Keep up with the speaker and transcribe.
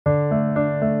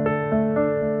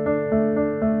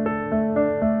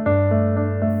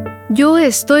Yo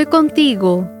estoy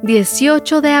contigo,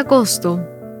 18 de agosto.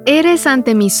 Eres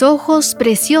ante mis ojos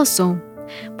precioso,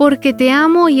 porque te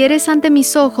amo y eres ante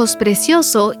mis ojos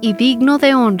precioso y digno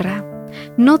de honra.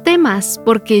 No temas,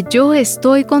 porque yo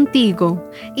estoy contigo.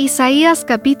 Isaías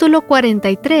capítulo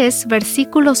 43,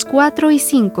 versículos 4 y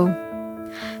 5.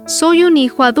 Soy un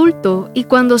hijo adulto, y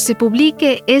cuando se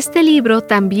publique este libro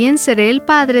también seré el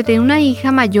padre de una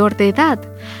hija mayor de edad,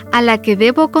 a la que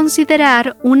debo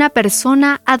considerar una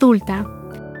persona adulta.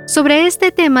 Sobre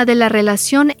este tema de la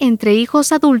relación entre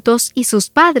hijos adultos y sus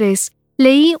padres,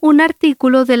 leí un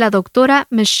artículo de la doctora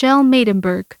Michelle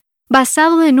Maidenberg,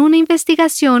 basado en una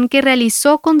investigación que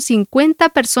realizó con 50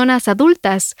 personas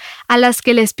adultas, a las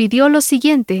que les pidió lo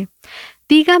siguiente: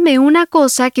 dígame una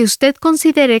cosa que usted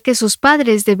considere que sus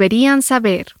padres deberían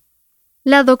saber.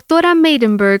 La doctora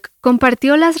Maidenberg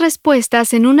compartió las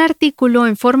respuestas en un artículo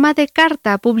en forma de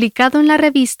carta publicado en la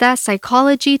revista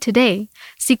Psychology Today,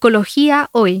 Psicología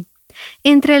Hoy.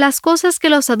 Entre las cosas que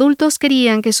los adultos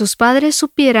querían que sus padres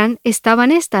supieran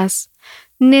estaban estas: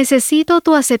 necesito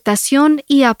tu aceptación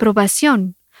y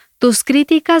aprobación. Tus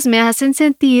críticas me hacen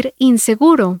sentir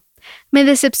inseguro. Me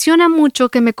decepciona mucho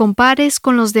que me compares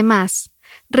con los demás.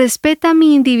 Respeta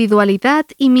mi individualidad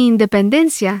y mi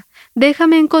independencia.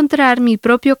 Déjame encontrar mi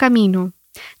propio camino.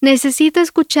 Necesito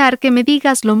escuchar que me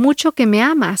digas lo mucho que me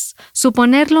amas.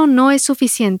 Suponerlo no es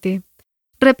suficiente.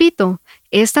 Repito,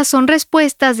 estas son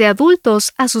respuestas de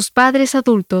adultos a sus padres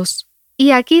adultos.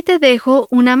 Y aquí te dejo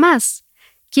una más.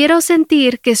 Quiero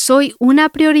sentir que soy una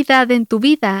prioridad en tu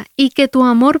vida y que tu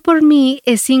amor por mí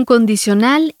es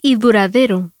incondicional y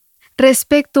duradero.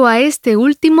 Respecto a este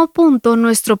último punto,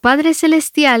 nuestro Padre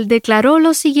Celestial declaró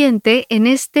lo siguiente en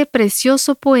este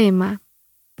precioso poema: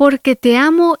 porque te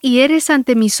amo y eres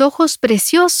ante mis ojos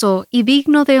precioso y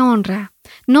digno de honra.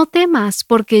 No temas,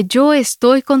 porque yo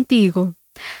estoy contigo.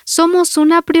 Somos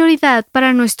una prioridad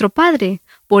para nuestro Padre,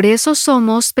 por eso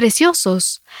somos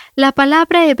preciosos. La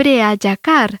palabra hebrea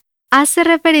yakar hace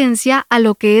referencia a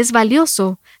lo que es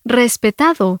valioso,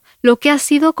 respetado, lo que ha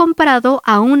sido comprado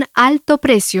a un alto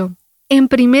precio. En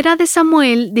 1 de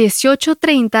Samuel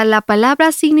 18:30 la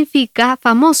palabra significa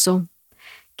famoso.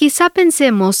 Quizá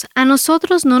pensemos, a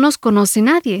nosotros no nos conoce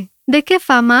nadie. ¿De qué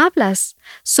fama hablas?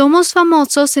 Somos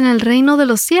famosos en el reino de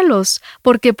los cielos,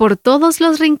 porque por todos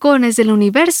los rincones del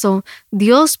universo,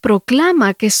 Dios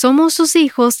proclama que somos sus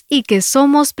hijos y que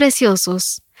somos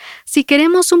preciosos. Si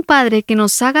queremos un Padre que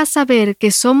nos haga saber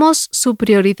que somos su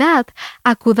prioridad,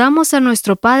 acudamos a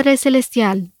nuestro Padre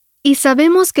Celestial. Y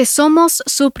sabemos que somos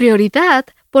su prioridad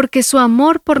porque su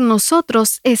amor por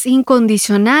nosotros es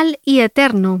incondicional y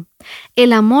eterno.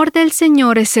 El amor del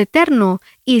Señor es eterno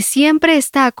y siempre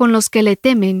está con los que le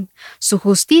temen. Su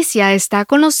justicia está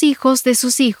con los hijos de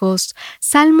sus hijos.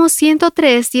 Salmo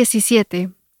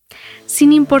 103:17.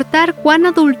 Sin importar cuán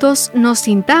adultos nos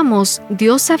sintamos,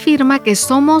 Dios afirma que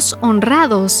somos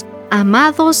honrados,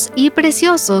 amados y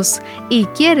preciosos, y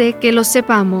quiere que lo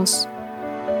sepamos.